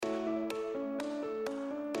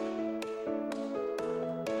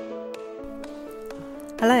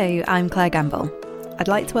Hello, I'm Claire Gamble. I'd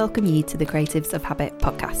like to welcome you to the Creatives of Habit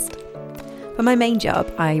podcast. For my main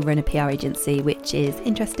job, I run a PR agency which is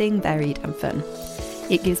interesting, varied and fun.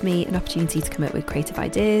 It gives me an opportunity to come up with creative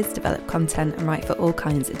ideas, develop content and write for all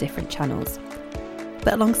kinds of different channels.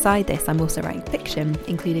 But alongside this, I'm also writing fiction,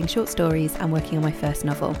 including short stories and working on my first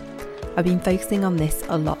novel. I've been focusing on this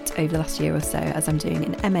a lot over the last year or so as I'm doing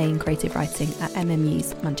an MA in creative writing at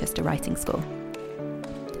MMU's Manchester Writing School.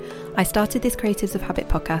 I started this Creatives of Habit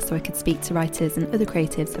podcast so I could speak to writers and other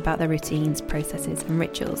creatives about their routines, processes and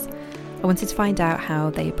rituals. I wanted to find out how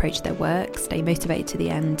they approach their work, stay motivated to the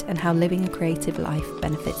end, and how living a creative life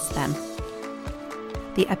benefits them.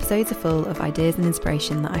 The episodes are full of ideas and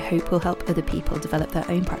inspiration that I hope will help other people develop their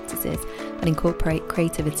own practices and incorporate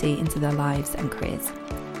creativity into their lives and careers.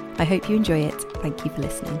 I hope you enjoy it. Thank you for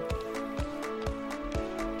listening.